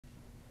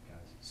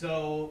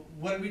So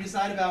what did we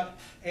decide about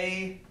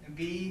A and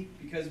B?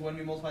 Because when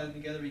we multiply them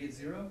together, we get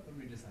 0. What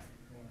did we decide?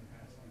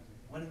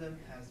 One of them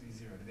has to be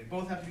 0. Do they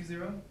both have to be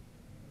 0?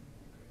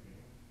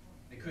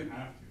 They could be.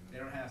 They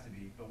don't have to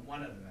be, but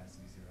one of them has to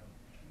be 0.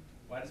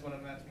 Why does one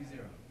of them have to be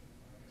 0?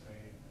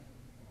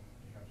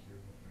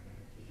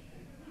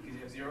 Because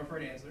you have 0 for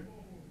an answer.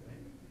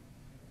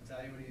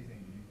 Natalia, what do you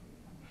think?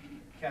 You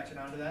catching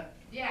on to that?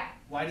 Yeah.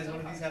 Why does one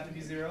of these have to be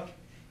 0?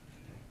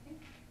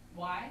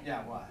 Why?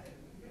 Yeah, why?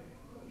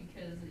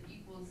 Because it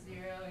equals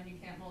 0 and you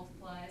can't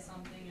multiply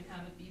something and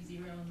have it be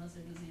 0 unless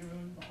there's a 0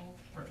 involved.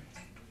 Perfect.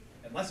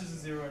 Unless there's a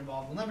 0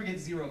 involved, we'll never get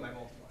 0 by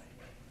multiplying.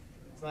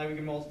 It's not like we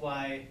can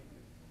multiply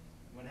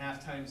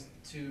 1/2 times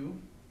 2,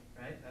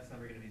 right? That's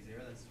never going to be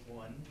 0. That's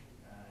 1.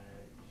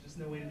 There's just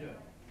no way to do it.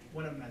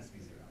 One of them has to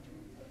be 0.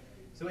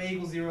 So A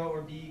equals 0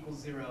 or B equals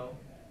 0.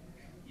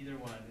 Either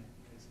one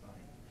is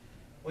fine.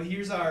 Well,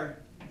 here's our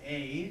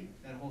A.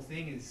 That whole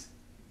thing is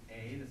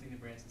A, the thing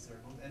that Branson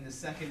circled. And the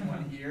second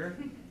one here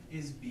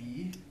is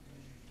B.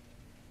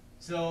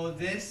 So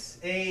this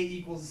A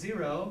equals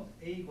 0.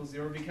 A equals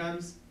 0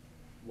 becomes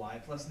y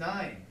plus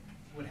 9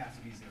 would have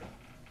to be 0.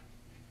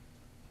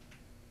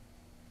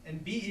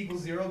 And B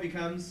equals 0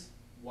 becomes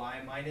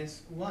y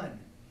minus 1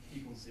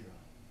 equals 0.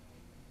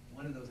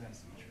 One of those has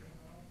to be true.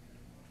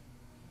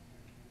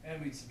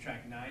 And we'd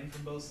subtract 9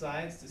 from both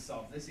sides to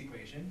solve this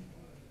equation.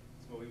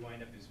 So what we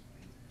wind up is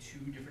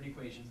 2 different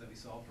equations that we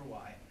solve for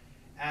y.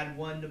 Add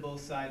 1 to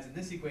both sides in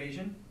this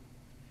equation.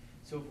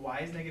 So if y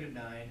is negative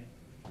 9,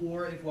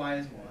 or if y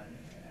is 1,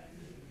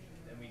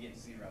 then we get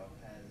 0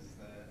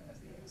 as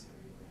the answer.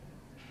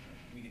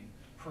 We can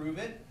prove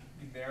it.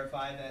 We can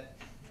verify that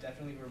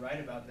definitely we're right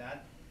about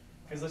that.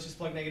 Because let's just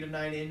plug negative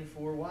 9 in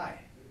for y.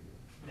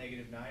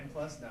 Negative 9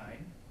 plus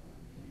 9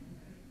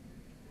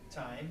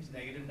 times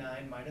negative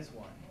 9 minus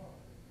 1.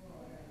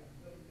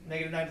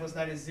 Negative 9 plus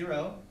 9 is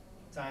 0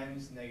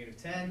 times negative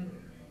 10.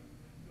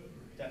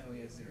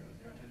 Definitely is 0.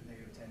 0 times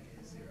negative 10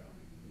 is 0.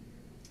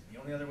 The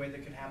only other way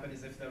that could happen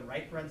is if the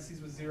right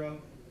parentheses was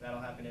 0.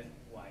 That'll happen if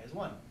y is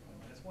 1. 1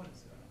 minus 1 is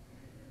 0.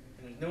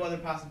 And there's no other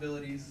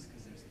possibilities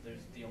because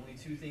there's the only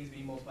 2 things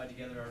being multiplied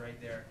together are right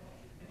there.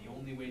 And the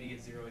only way to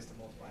get 0 is to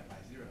multiply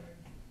by 0.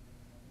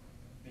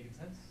 Making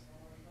sense?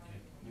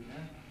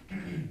 Yeah.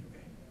 Okay.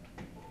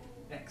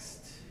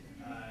 Next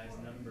is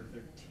number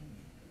 13.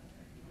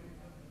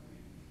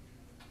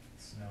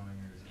 It's snowing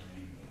or is it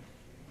raining?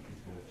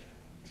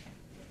 It's good.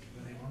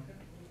 Willy Wonka?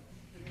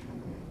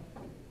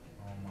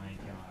 Oh my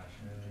gosh,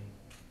 really?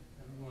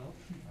 Well.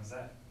 Was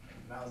that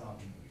was off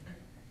the movie,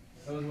 right?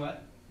 That was what?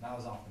 That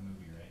was off the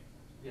movie, right?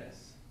 Yes.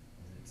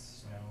 Is it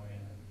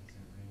snowing? Is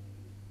it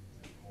raining?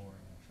 Is it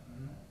pouring? Or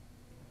something like that?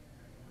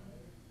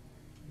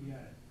 You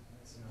got it.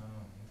 It's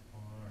snowing, it's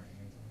pouring,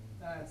 it's raining.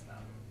 That's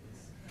not what it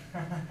is.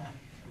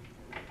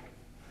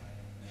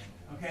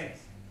 Okay,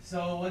 so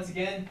once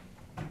again,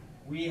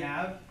 we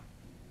have,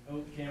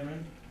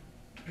 Cameron,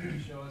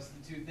 show us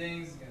the 2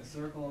 things. He's going to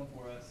circle them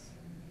for us.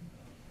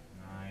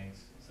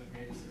 Nice. So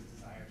great is his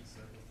desire to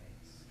circle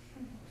things.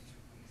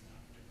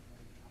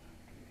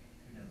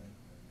 Who doesn't?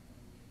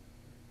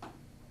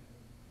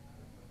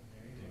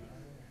 There you go.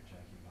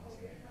 Jackie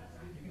Boston.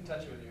 You can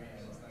touch it with your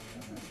hand. It's not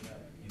going to mess it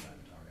up. He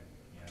left already.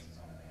 He has his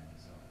own band,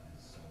 his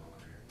solo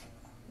career.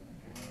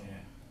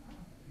 Yeah.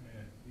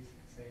 Yeah, he's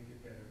saying get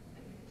better.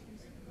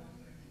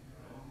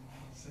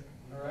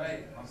 All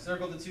right, I'll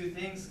circle the 2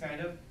 things,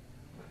 kind of.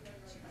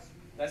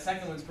 That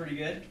second one's pretty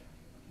good.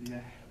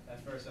 Yeah.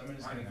 That first one, I'm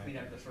just going to clean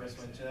up the first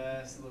one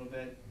just a little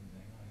bit.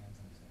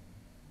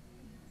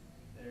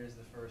 There's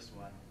the first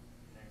one.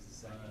 There's the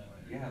second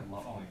one. You had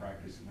lawful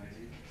practice tonight.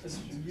 This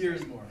is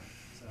years more.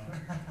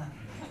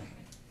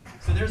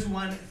 So there's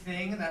one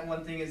thing. That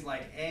one thing is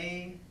like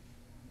A.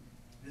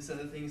 This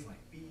other thing is like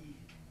B.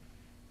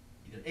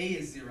 Either A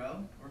is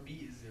 0 or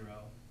B is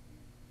 0.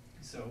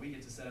 So we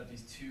get to set up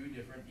these 2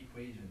 different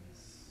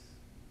equations.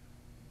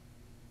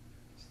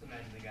 Just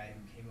imagine the guy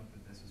who came up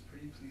with this was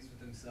pretty pleased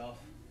with himself.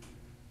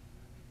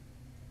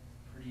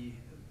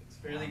 It's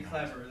fairly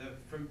clever.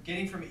 From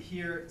getting from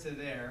here to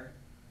there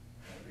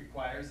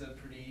requires a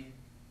pretty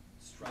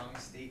strong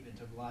statement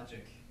of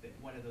logic that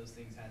one of those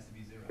things has to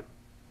be 0.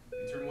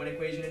 You turn one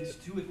equation into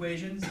 2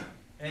 equations,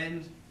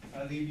 and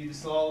I leave you to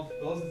solve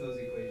both of those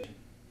equations.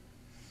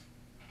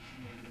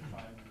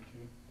 5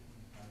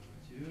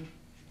 over 2.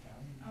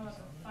 Oh, it's a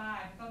 5.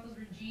 I thought those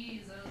were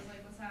G's. I was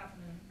like, what's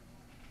happening?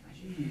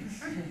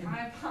 Jeez.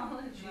 My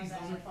apologies. Jeez,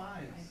 those are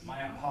 5s.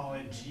 My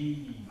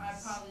apologies. My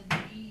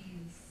apologies.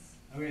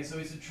 Okay, so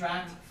we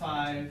subtract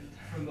 5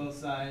 from both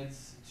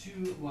sides.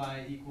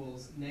 2y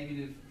equals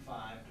negative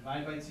 5.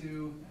 Divide by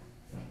 2,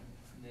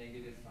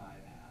 negative 5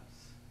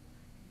 halves.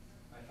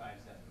 My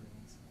 5's definitely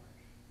need some work.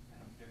 I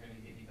don't think they're going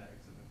to get any better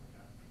because I've been working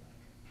on them for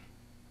like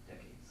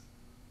decades.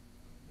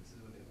 This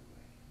is what they look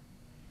like.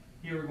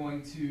 Here we're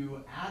going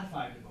to add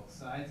 5 to both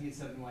sides. You get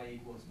 7y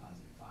equals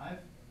positive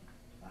 5.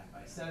 Divide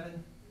by 7.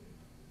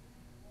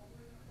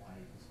 Y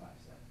equals 5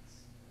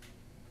 sevenths.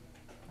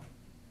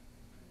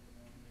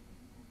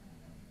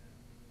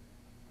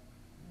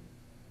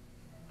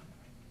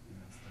 And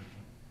that's 13.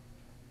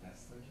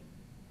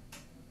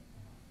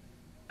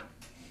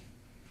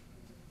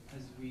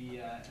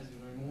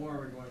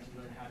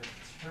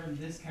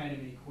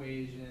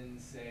 equation,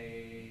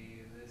 say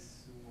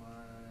this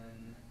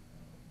one,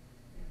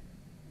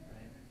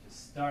 right?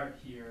 Just start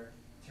here,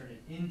 turn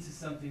it into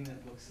something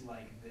that looks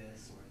like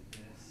this or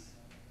this,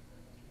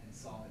 and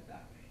solve it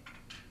that way.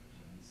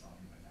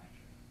 Solving by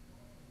factoring.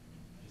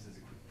 Just as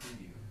a quick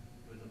preview,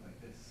 it would look like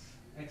this.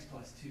 X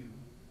plus 2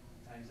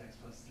 times x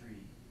plus 3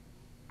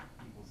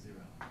 equals 0.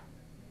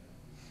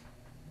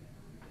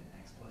 Then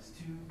x plus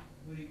 2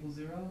 would equal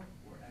 0,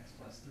 or x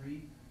plus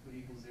 3 would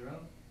equal 0,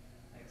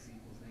 x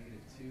equals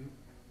negative 2,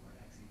 or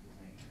x equals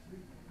negative 3.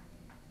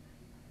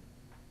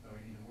 But we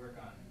need to work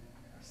on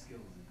our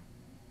skills in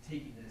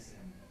taking this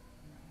and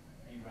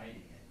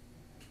rewriting it.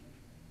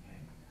 Okay?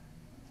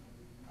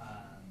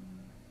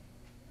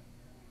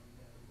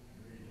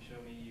 You ready to show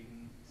me you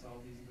can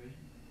solve these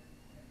equations?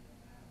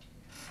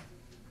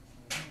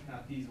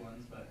 Not these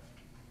ones, but,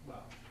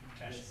 well,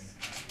 Test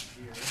this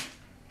me. here.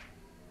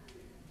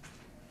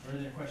 Are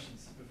there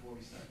questions before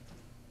we start?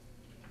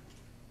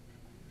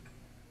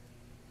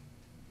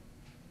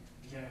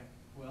 Okay,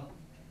 well,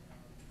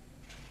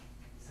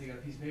 so you got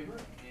a piece of paper.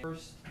 And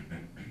first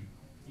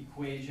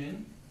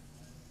equation,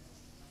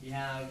 you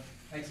have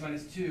x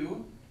minus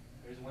 2,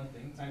 there's one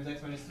thing, times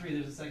x minus 3,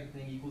 there's a second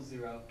thing, equals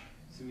 0.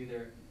 So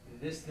either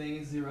this thing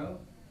is 0,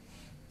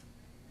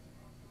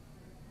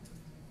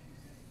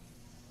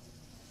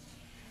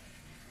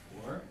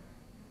 or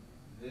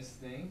this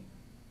thing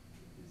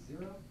is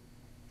 0.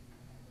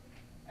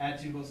 Add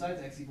 2 to both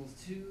sides, x equals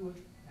 2.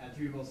 Add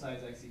 3 to both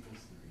sides, x equals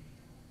 3.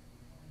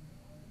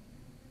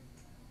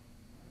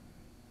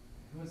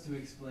 Who wants to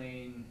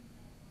explain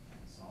how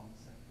to solve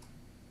this?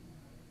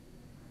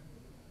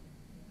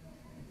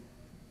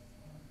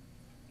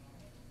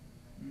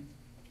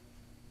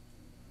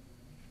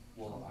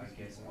 Well, I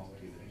guess I'll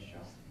give it a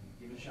shot.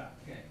 Give it a shot,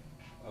 okay.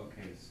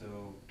 Okay,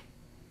 so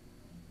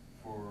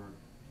for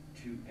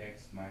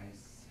 2x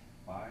minus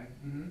 5,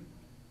 Mm-hmm.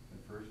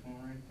 the first one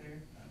right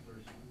there, That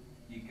first one.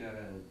 you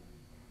gotta,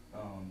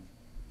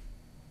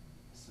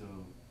 so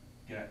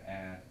you gotta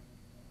add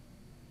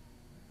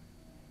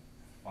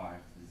 5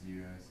 to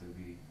 0, so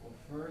we, Well,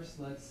 first,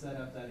 let's set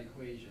up that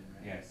equation,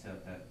 right? yeah, set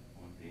up that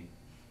one thing.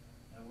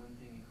 That one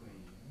thing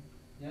equation.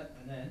 Yep,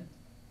 and then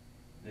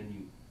Then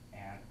you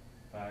add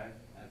 5,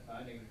 add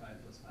 5, negative 5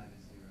 plus 5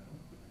 is 0.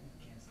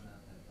 Cancel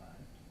out that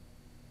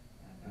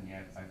 5. and you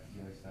add 5 to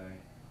the other side,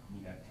 and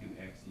you got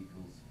 2x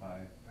equals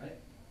 5. Right?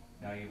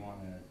 Now you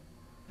wanna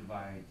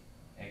divide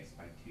x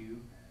by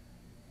 2,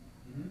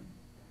 Mm-hmm.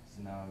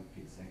 so now it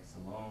gets x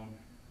alone.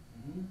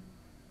 Mm-hmm.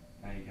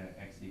 Now you got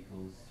x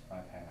equals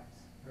 5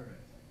 halves. Perfect.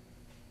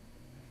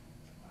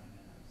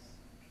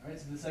 Alright,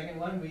 so the second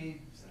one,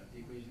 we set up the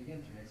equation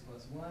again, 3x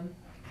plus 1,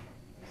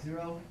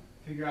 0.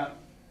 Figure out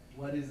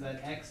what is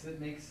that x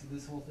that makes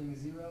this whole thing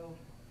 0.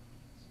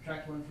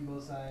 Subtract 1 from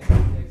both sides,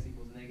 x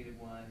equals negative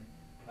 1.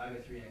 Divide by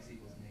 3x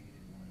equals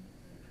negative 1.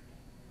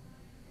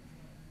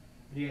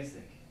 What do you guys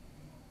think?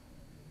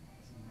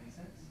 Does it make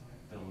sense?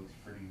 That looks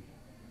pretty.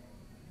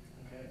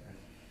 Okay.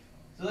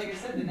 So like I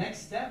said, the next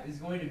step is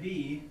going to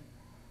be,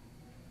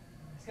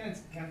 it's going to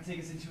kind of take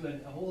us into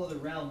a whole other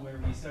realm where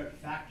we start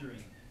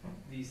factoring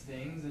these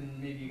things, and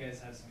maybe you guys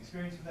have some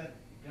experience with that,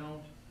 if you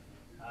don't.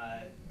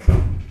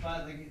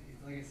 But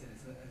like I said,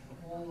 it's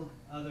a whole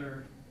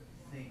other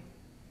thing.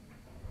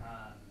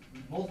 We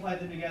multiply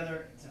them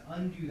together. To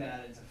undo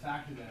that and to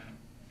factor them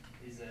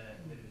is a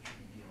bit of a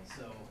tricky deal.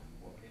 So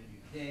what we're going to do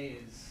today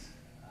is,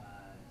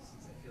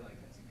 since I feel like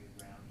that's a good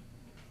round,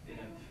 bit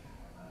of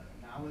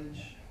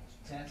knowledge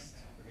test.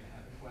 We're going to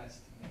have a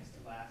quest next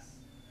class.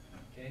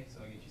 Okay,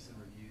 so I'll get you some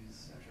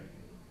reviews after I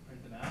can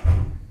print them out.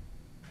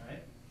 All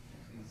right,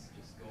 please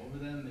just go over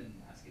them and